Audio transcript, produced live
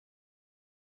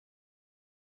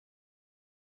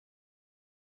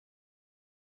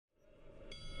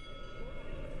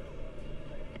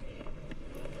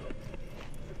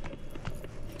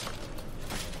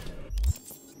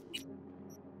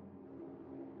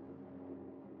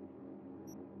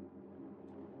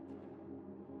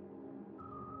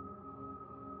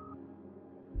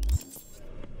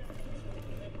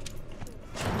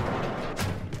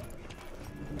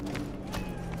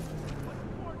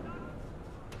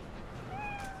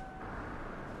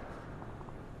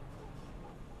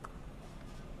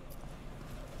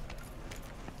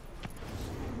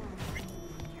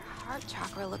heart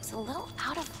chakra looks a little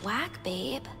out of whack,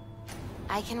 babe.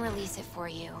 I can release it for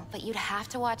you, but you'd have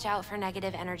to watch out for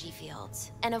negative energy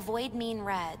fields. And avoid mean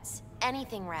reds.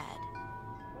 Anything red.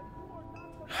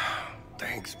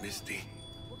 Thanks, Misty.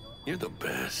 You're the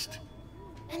best.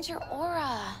 And your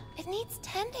aura. It needs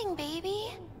tending,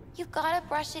 baby. You've gotta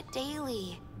brush it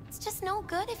daily. It's just no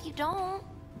good if you don't.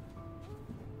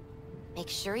 Make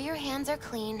sure your hands are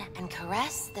clean and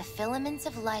caress the filaments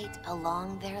of light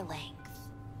along their length.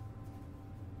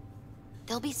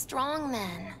 They'll be strong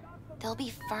then. They'll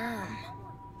be firm.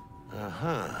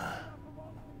 Uh-huh.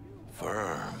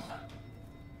 Firm.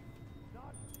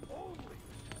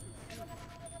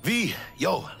 V,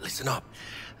 yo, listen up.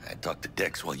 I talked to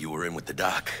Dex while you were in with the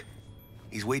doc.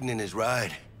 He's waiting in his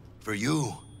ride. For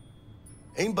you.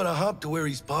 Ain't but a hop to where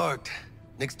he's parked.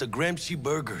 Next to Gramsci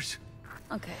Burgers.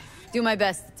 Okay. Do my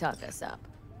best to talk us up.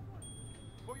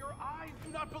 For your eyes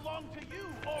do not belong to you,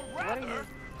 or rather...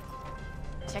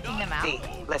 Checking them out? V,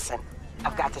 listen.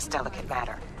 I've got this delicate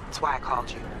matter. That's why I called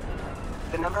you.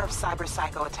 The number of cyber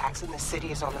psycho attacks in the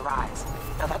city is on the rise.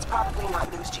 Now that's probably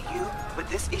not news to you, but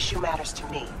this issue matters to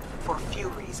me for a few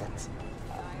reasons.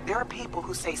 There are people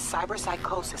who say cyber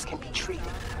psychosis can be treated.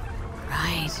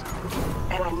 Right.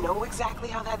 And I know exactly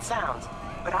how that sounds,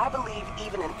 but I believe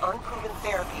even an unproven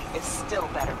therapy is still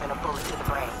better than a bullet to the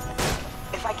brain.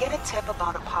 If I get a tip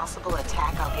about a possible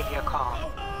attack, I'll give you a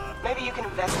call. Maybe you can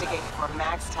investigate before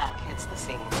MaxTac hits the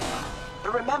scene.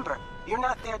 But remember, you're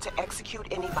not there to execute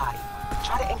anybody.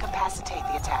 Try to incapacitate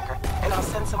the attacker, and I'll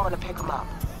send someone to pick him up.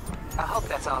 I hope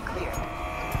that's all clear.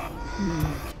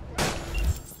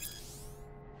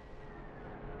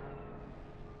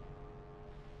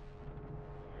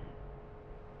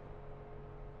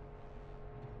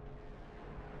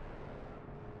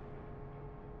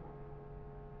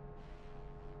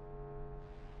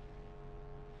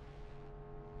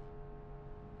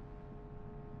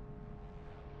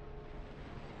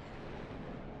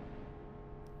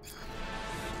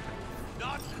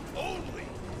 Not only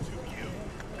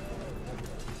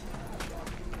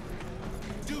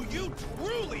do you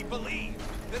truly believe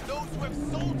that those who have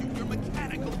sold you your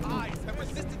mechanical eyes have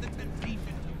resisted the temptation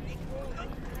to make them?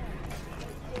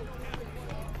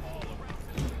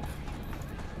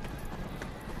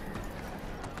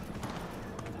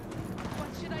 What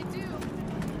should I do?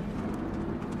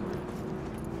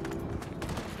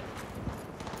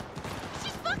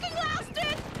 She's fucking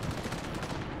lasted!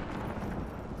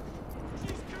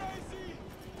 She's crazy!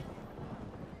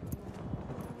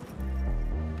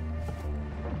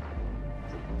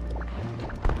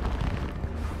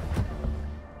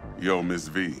 Yo, Miss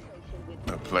V.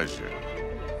 A pleasure.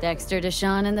 Dexter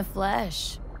Deshawn in the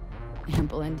flesh.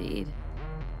 Ample indeed.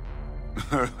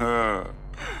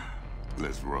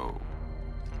 Let's roll.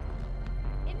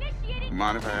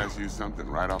 Mind if I ask you something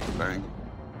right off the bang?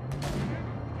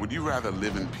 Would you rather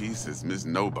live in peace as Miss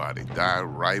Nobody, die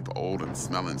ripe, old, and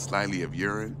smelling slightly of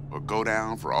urine, or go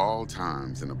down for all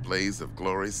times in a blaze of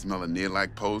glory smelling near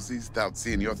like posies without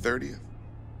seeing your 30th?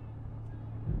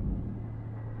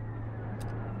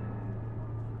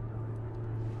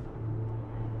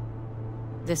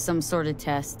 This some sort of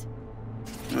test?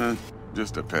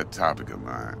 Just a pet topic of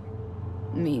mine.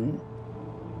 I mean,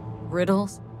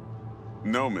 riddles?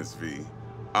 No, Miss V.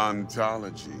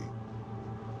 Ontology.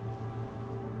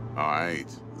 All right,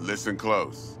 listen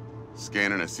close.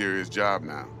 Scanning a serious job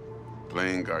now.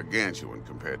 Playing gargantuan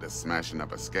compared to smashing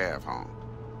up a scav home.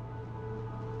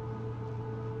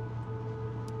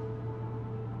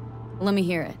 Let me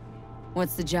hear it.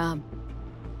 What's the job?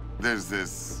 There's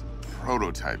this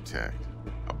prototype tech.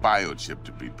 A biochip,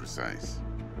 to be precise.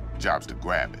 Job's to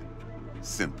grab it.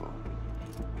 Simple.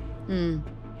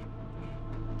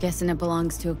 Guessing it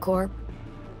belongs to a corp?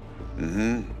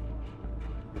 Mm-hmm.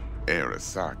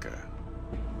 Arasaka.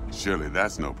 Surely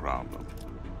that's no problem.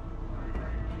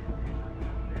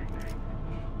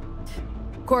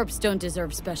 Corps don't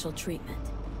deserve special treatment.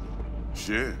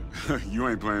 Shit, you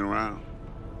ain't playing around.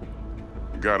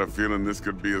 Got a feeling this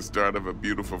could be a start of a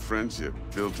beautiful friendship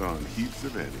built on heaps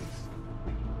of eddies.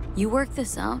 You work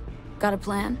this out? Got a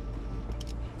plan?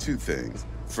 Two things.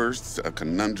 First, a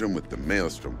conundrum with the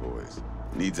Maelstrom boys.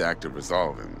 Needs active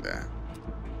resolving that.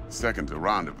 Second, a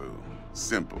rendezvous.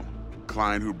 Simple.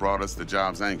 Client who brought us the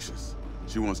job's anxious.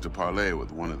 She wants to parlay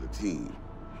with one of the team.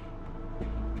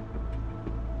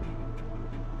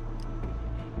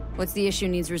 What's the issue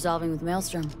needs resolving with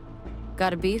Maelstrom?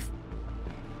 Got a beef?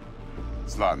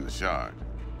 Slotting the shard.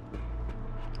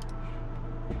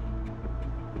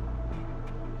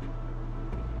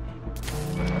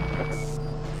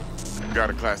 Got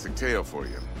a classic tale for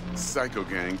you. Psycho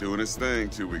gang doing his thing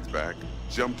 2 weeks back.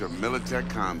 Jumped a Militech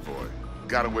convoy.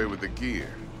 got away with the gear.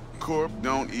 Corp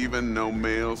don't even know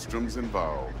Maelstrom's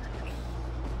involved.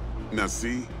 Now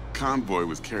see, Convoy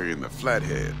was carrying the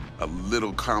Flathead, a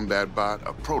little combat bot,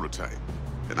 a prototype.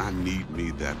 And I need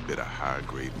me that bit of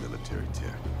high-grade military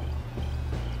tech.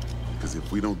 Because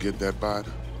if we don't get that bot,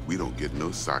 we don't get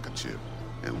no soccer chip.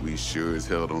 And we sure as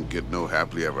hell don't get no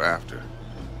happily ever after.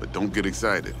 But don't get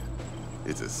excited.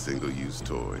 It's a single-use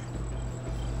toy.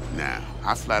 Now,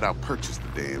 I flat out purchased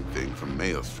the damn thing from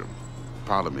Maelstrom.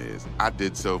 Problem is, I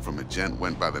did so from a gent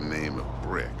went by the name of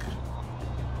Brick.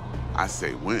 I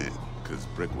say when, because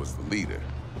Brick was the leader.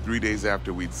 3 days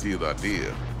after we'd sealed our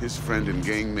deal, his friend and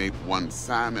gangmate, one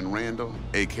Simon Randall,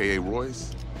 aka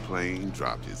Royce, plain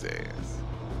dropped his ass.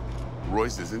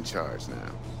 Royce is in charge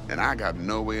now, and I got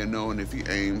no way of knowing if he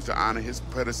aims to honor his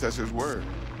predecessor's word.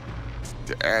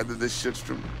 To add to this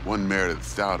shitstorm, one Meredith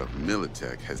Stout of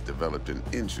Militech has developed an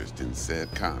interest in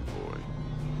said convoy.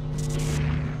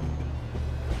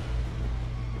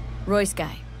 Royce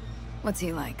guy. What's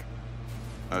he like?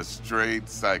 A straight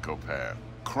psychopath.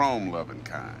 Chrome-loving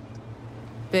kind.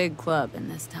 Big club in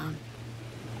this town.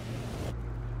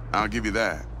 I'll give you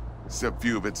that. Except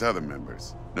few of its other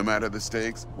members, no matter the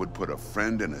stakes, would put a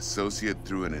friend and associate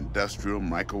through an industrial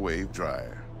microwave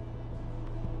dryer.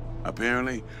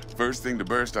 Apparently, first thing to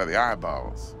burst are the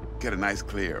eyeballs. Get a nice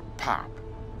clear pop.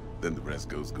 Then the rest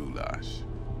goes goulash.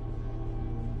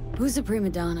 Who's the prima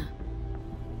donna?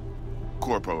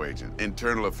 Corpo agent,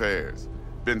 internal affairs.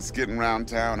 Been skidding around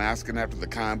town asking after the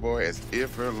convoy as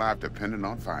if her life depended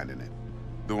on finding it.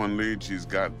 The one lead she's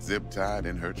got zip-tied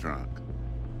in her trunk.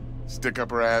 Stick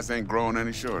up her ass ain't growing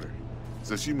any shorter,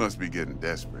 so she must be getting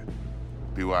desperate.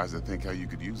 Be wise to think how you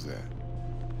could use that.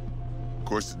 Of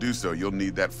course, to do so, you'll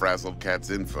need that frazzled cat's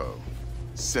info.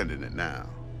 Sending it now.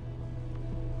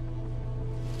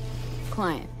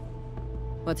 Client.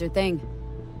 What's her thing?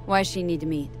 Why's she need to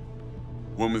meet?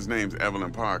 Woman's name's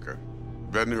Evelyn Parker.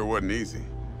 Vetting her wasn't easy.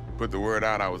 Put the word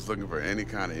out I was looking for any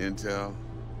kind of intel.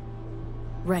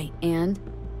 Right, and?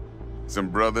 Some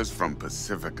brothers from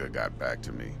Pacifica got back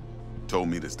to me. Told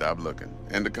me to stop looking.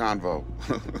 End the convo.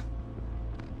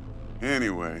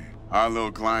 Anyway, our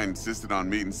little client insisted on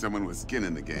meeting someone with skin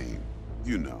in the game.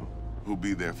 You know, who'll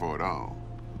be there for it all.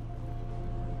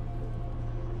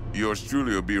 Yours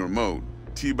truly will be remote.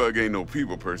 T-Bug ain't no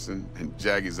people person, and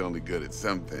Jaggy's only good at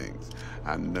some things.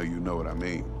 I know you know what I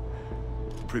mean.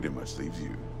 Pretty much leaves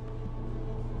you.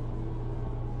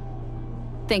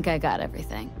 Think I got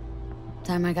everything.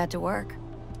 Time I got to work.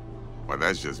 Well,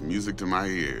 that's just music to my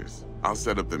ears. I'll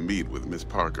set up the meet with Miss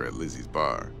Parker at Lizzie's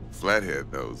bar.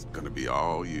 Flathead, though's gonna be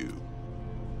all you.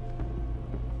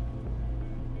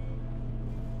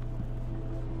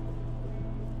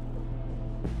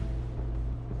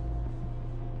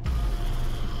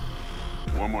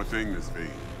 One more thing, Miss V.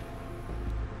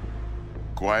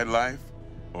 Quiet life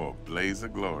or blaze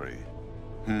of glory?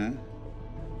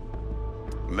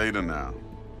 Later now.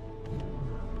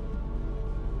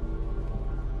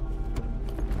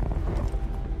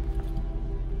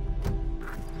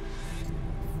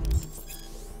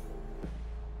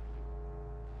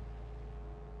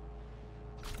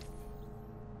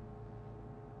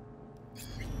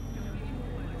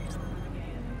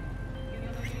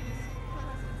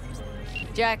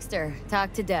 Jackster,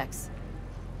 talk to Dex.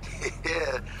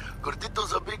 Yeah,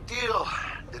 Gordito's a big deal.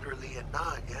 Literally and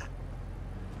not, yeah?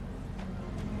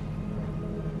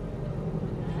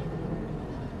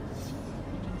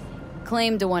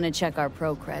 Claimed to want to check our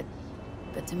pro cred,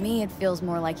 but to me it feels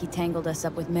more like he tangled us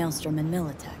up with Maelstrom and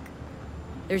Militech.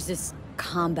 There's this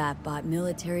combat bot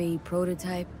military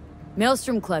prototype.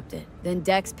 Maelstrom clept it, then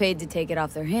Dex paid to take it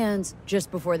off their hands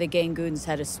just before the Gangoons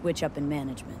had a switch up in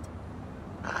management.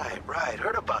 Right,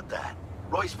 heard about that.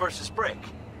 Royce versus Brick.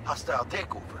 Hostile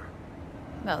takeover.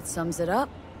 Well, it sums it up.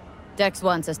 Dex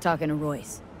wants us talking to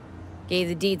Royce. Gave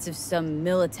the deeds of some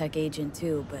Militech agent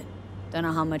too, but don't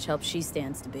know how much help she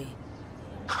stands to be.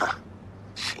 Ha.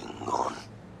 Chingon.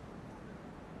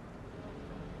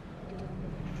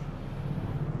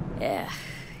 Yeah,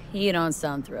 you don't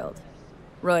sound thrilled.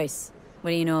 Royce,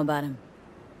 what do you know about him?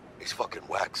 He's fucking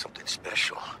whack, something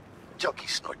special. Junkies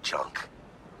snort junk.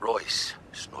 Royce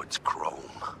snorts chrome.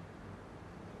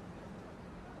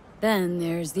 Then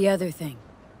there's the other thing.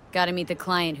 Gotta meet the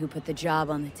client who put the job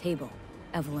on the table,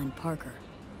 Evelyn Parker.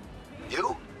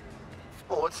 You?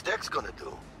 Well, what's Dex gonna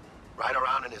do? Ride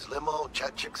around in his limo,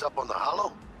 chat chicks up on the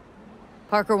hollow?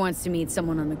 Parker wants to meet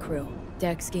someone on the crew.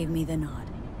 Dex gave me the nod.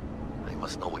 He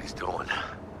must know what he's doing.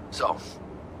 So,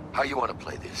 how you want to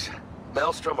play this?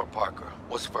 Maelstrom or Parker?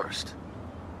 What's first?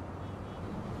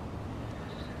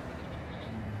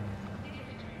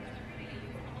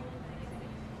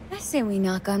 I say we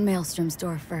knock on Maelstrom's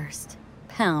door first.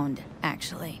 Pound,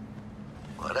 actually.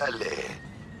 Orale.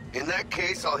 In that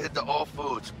case, I'll hit the All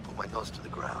Foods, put my nose to the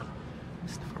ground,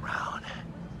 sniff around.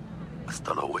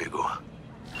 Hasta luego.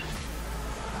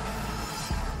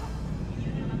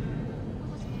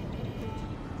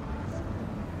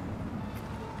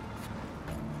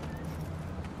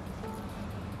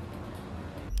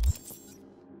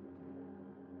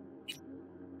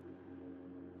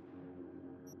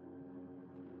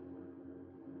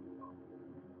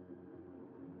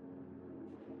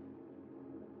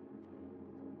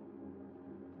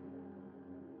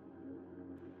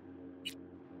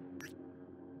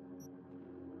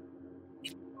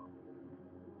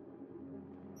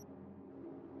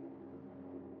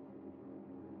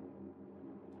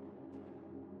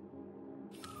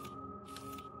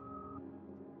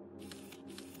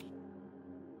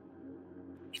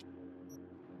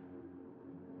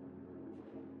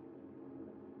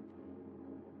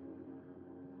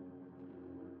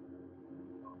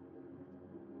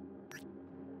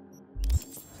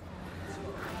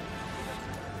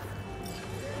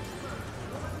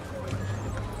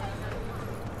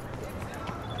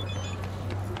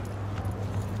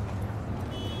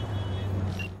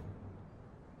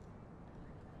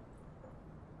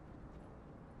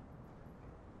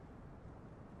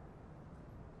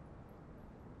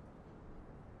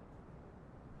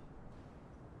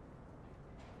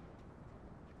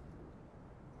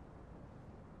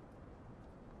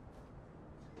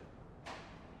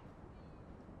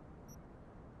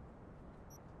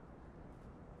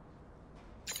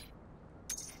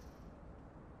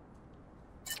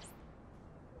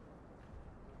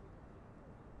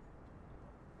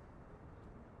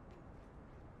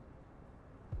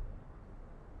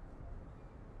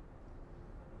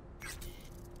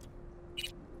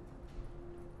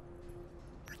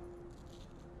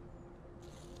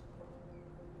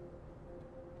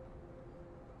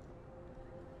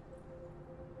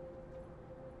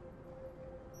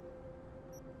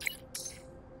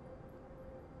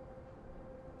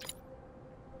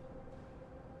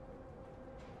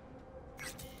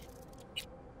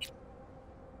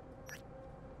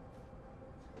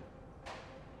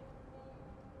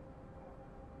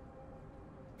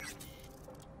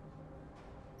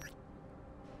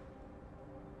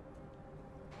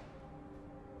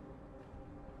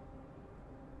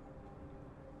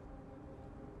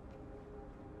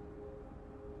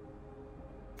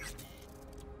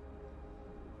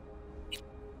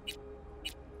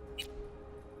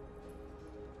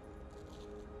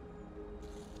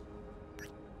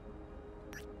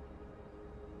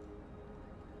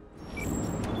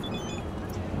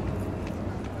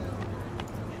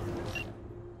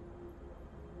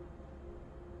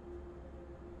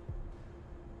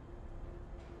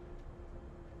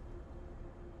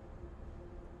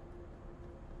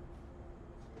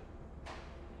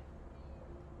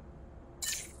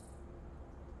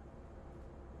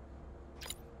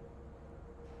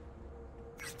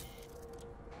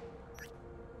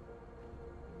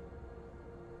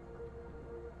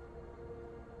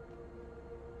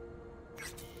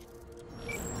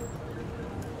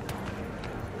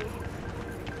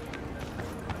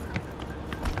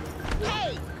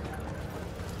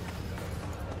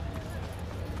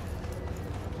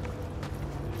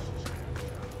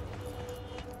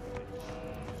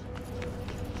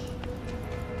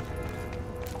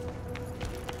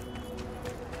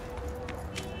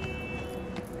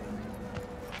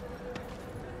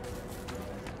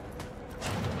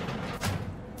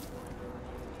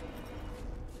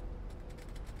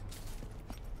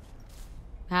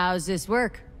 How's this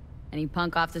work? Any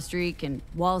punk off the street can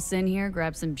waltz in here,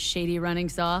 grab some shady running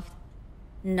soft?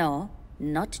 No,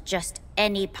 not just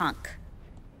any punk.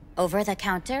 Over the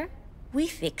counter, we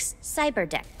fix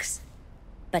cyberdecks.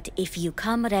 But if you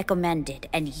come recommended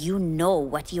and you know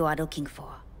what you are looking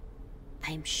for,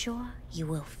 I'm sure you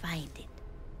will find it.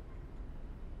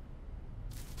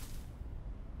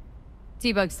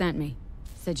 T-Bug sent me.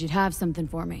 Said you'd have something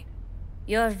for me.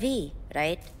 You're V,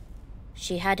 right?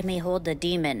 She had me hold the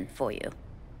demon for you.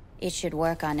 It should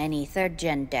work on any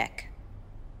 3rd-gen deck.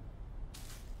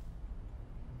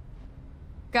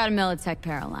 Got a Militech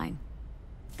Paraline.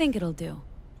 Think it'll do.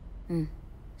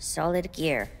 Solid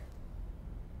gear.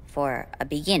 For a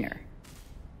beginner.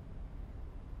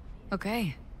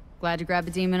 Okay. Glad to grab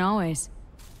a demon always.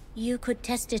 You could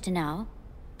test it now.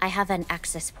 I have an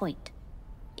access point.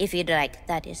 If you'd like,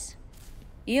 that is.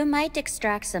 You might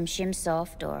extract some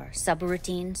shimsoft or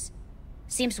subroutines.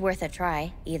 Seems worth a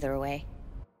try, either way.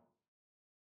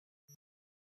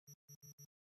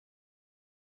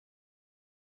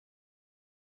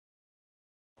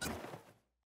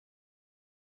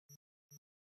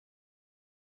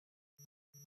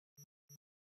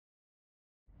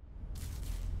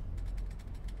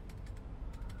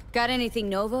 Got anything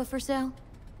Nova for sale?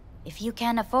 If you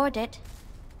can afford it,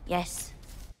 yes.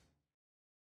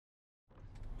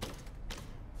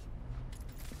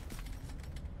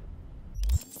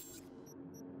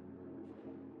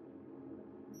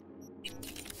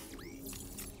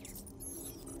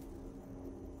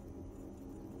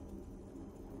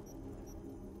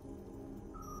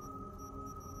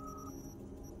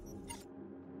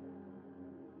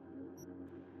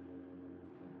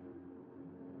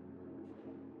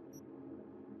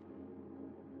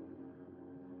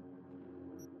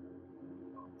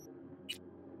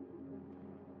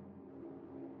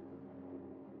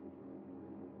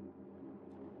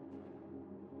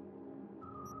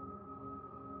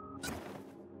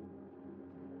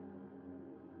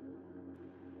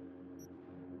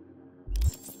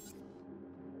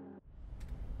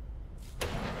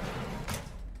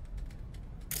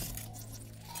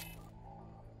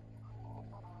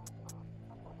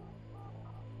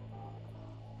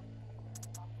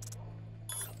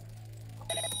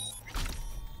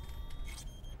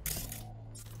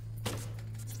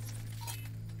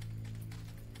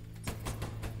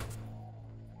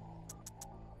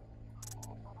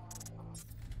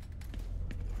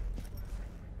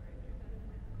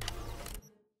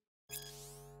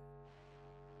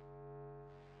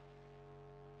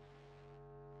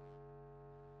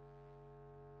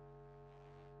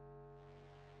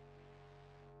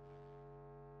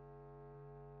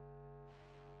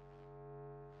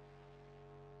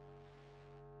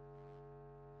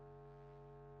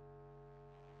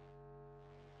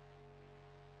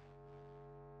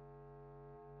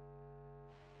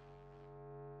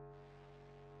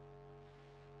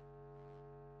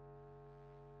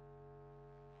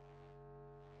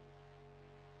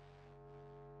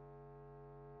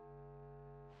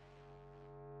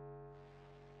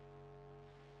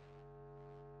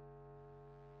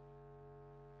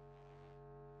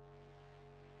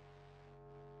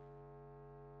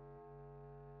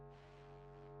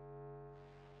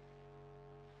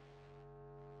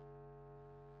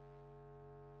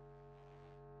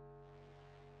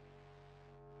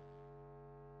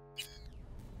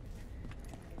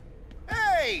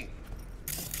 Hey!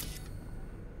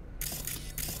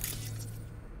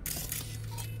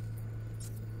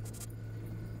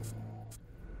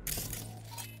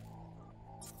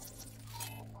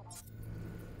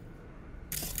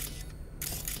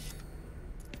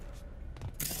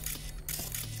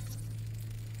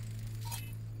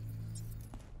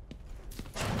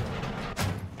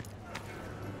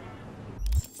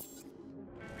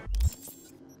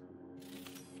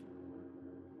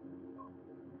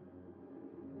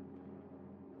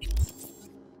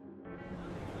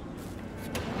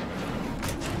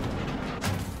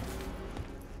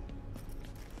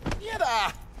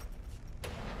 Mierda!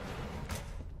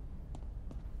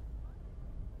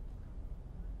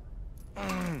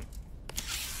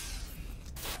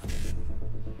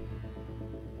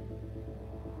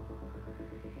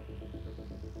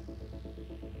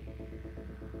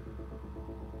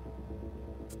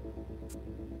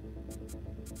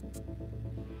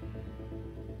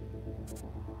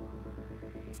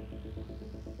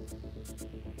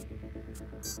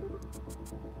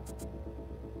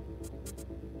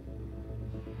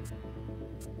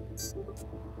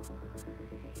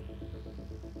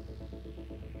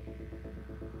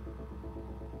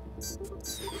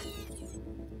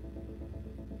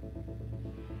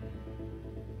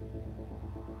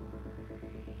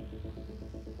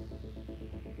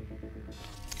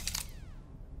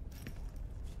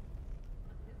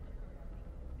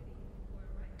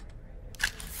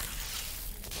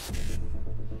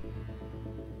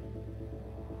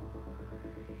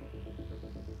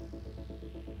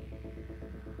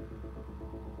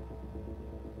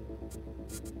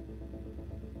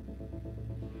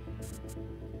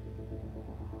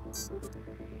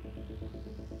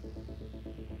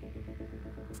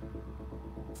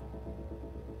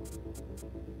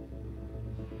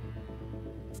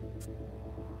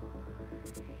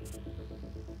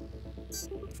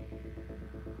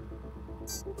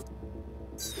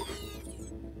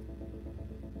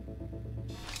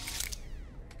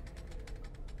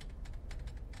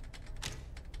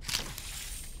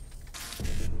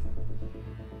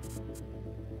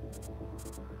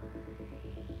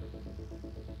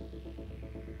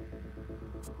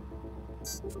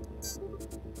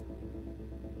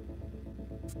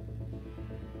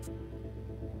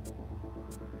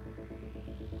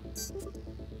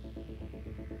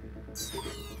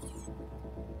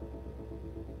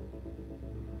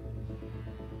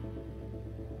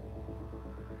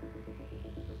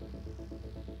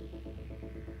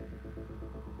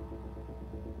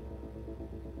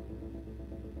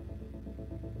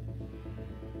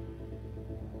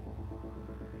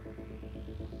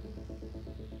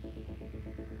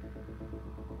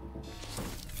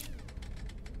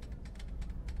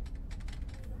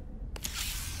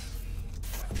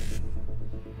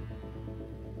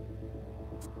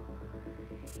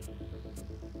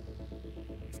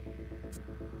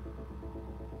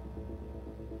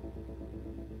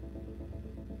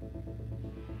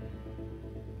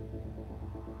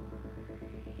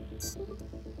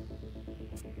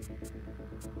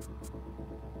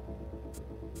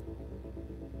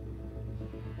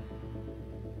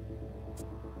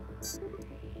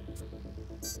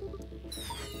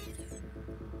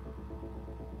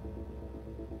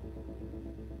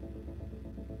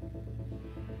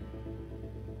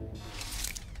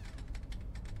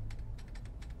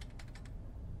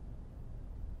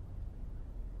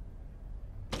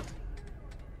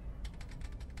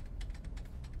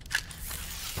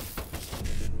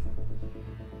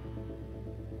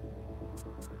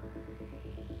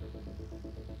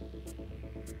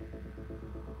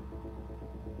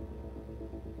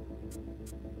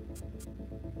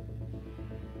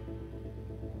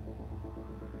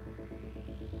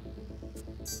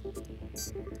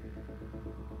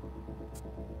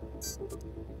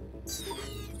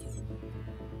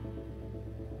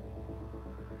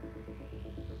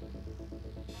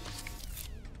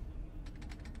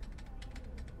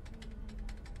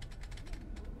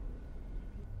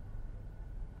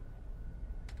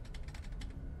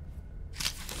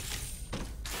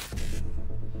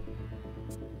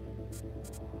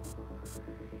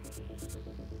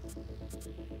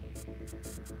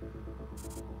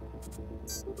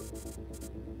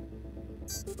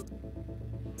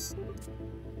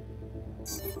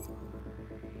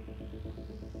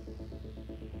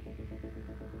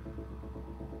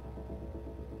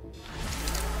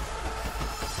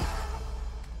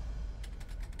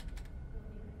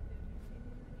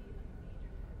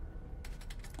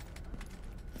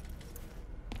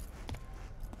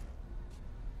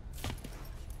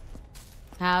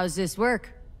 How's this work?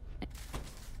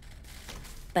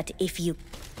 But if you...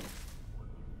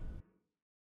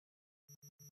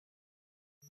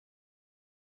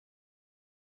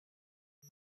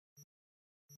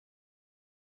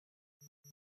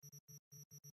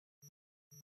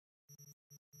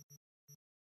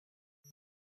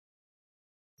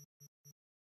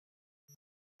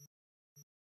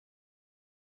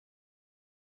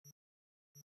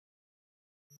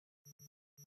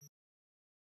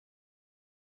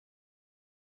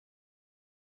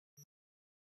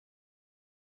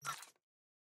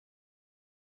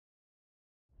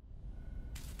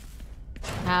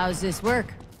 How's this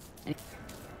work?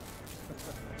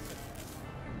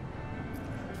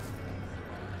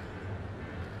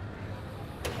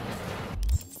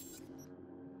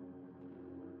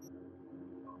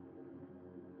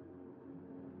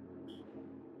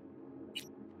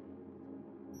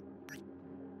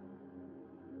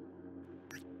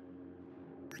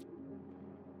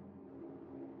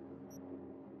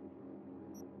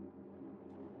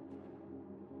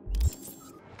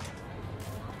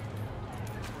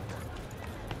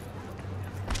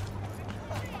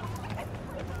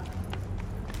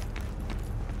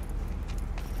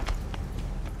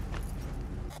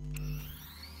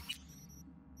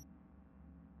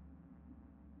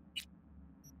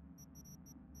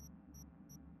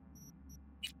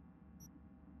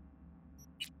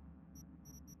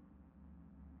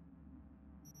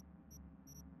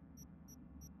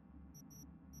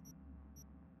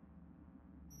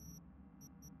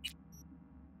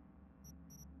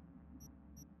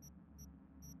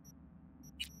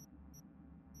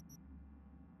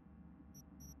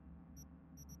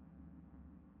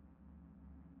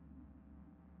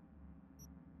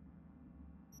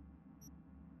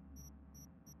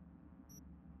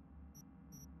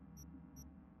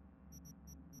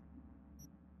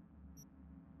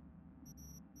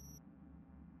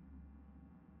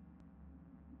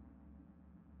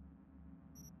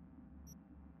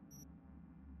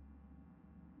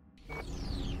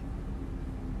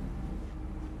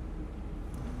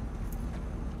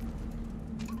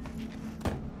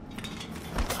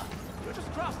 You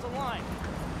just crossed the line.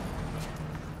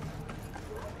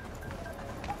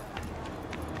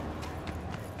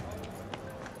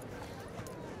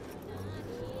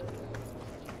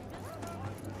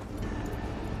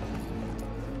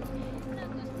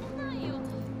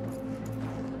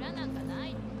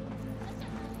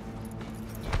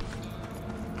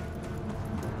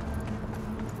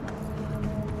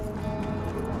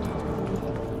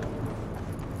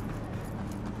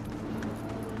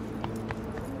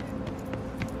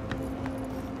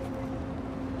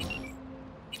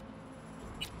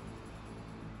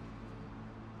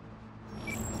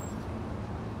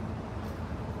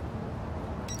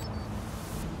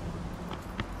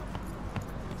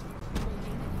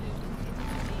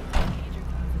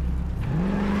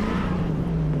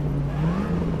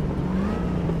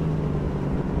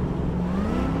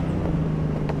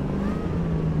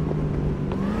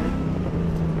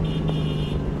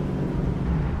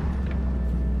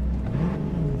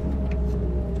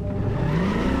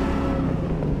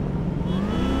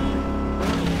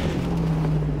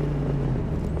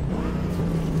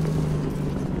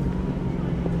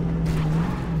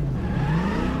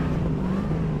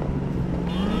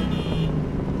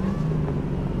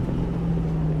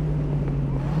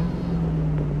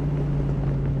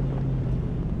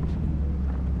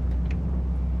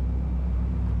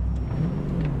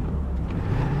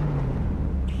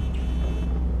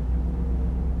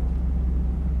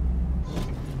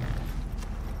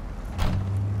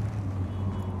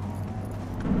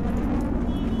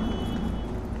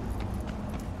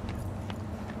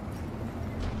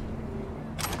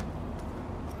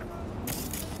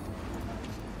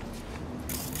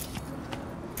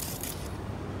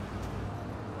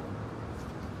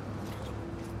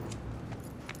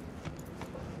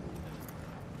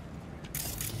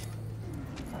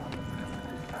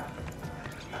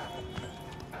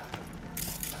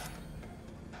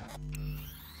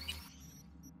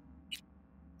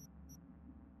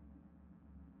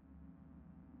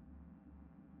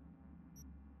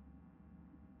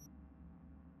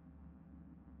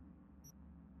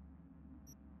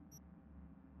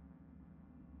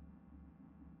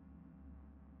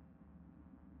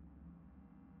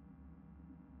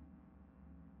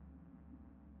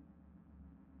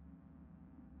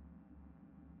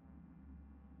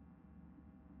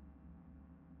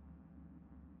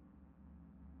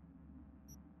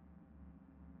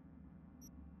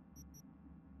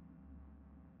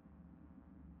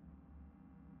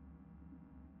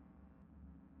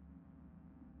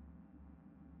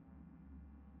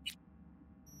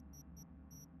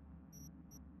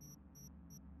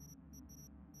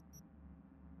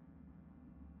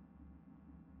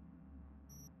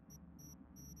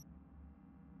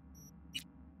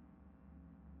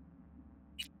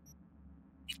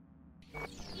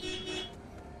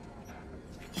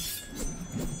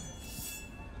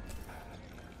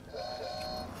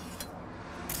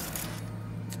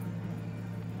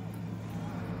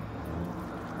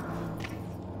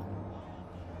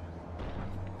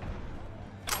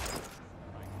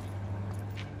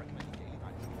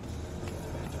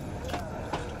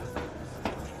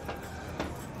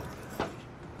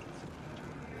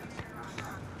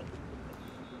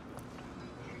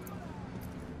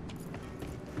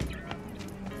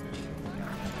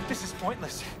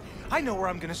 pointless. I know where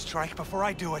I'm gonna strike before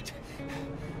I do it.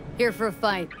 Here for a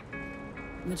fight.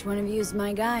 Which one of you is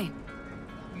my guy?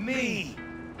 Me!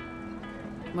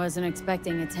 Wasn't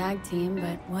expecting a tag team,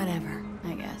 but whatever,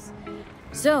 I guess.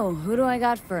 So, who do I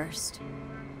got first?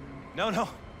 No,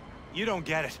 you don't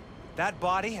get it. That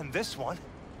body and this one,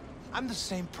 I'm the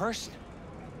same person.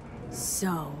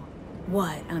 So,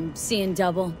 what? I'm seeing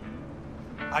double?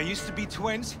 I used to be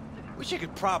twins, which you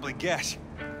could probably guess.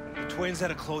 The twins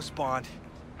had a close bond.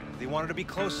 They wanted to be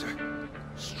closer,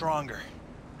 stronger.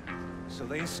 So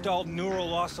they installed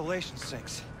neural oscillation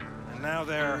sinks. And now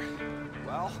they're,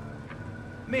 well,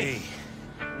 me.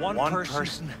 One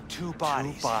person, two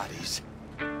bodies.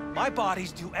 My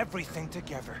bodies do everything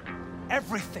together.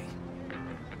 Everything.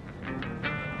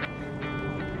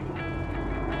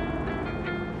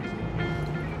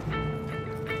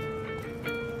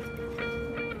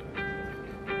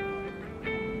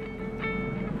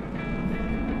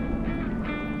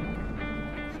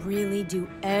 Really do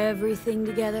everything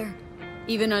together?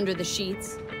 Even under the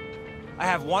sheets? I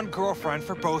have one girlfriend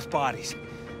for both bodies,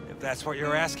 if that's what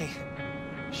you're asking.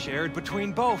 Shared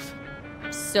between both.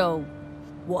 So,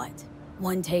 what?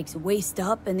 One takes waist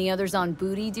up and the other's on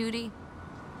booty duty?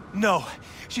 No,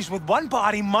 she's with one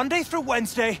body Monday through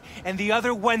Wednesday, and the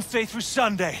other Wednesday through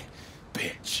Sunday.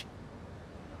 Bitch.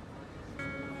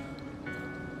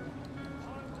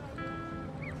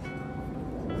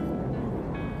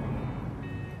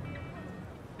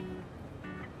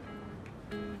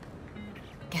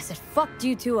 Guess it fucked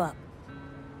you two up.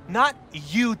 Not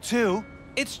you two.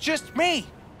 It's just me.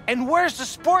 And where's the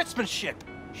sportsmanship?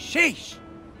 Sheesh.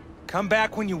 Come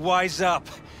back when you wise up.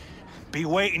 Be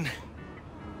waiting.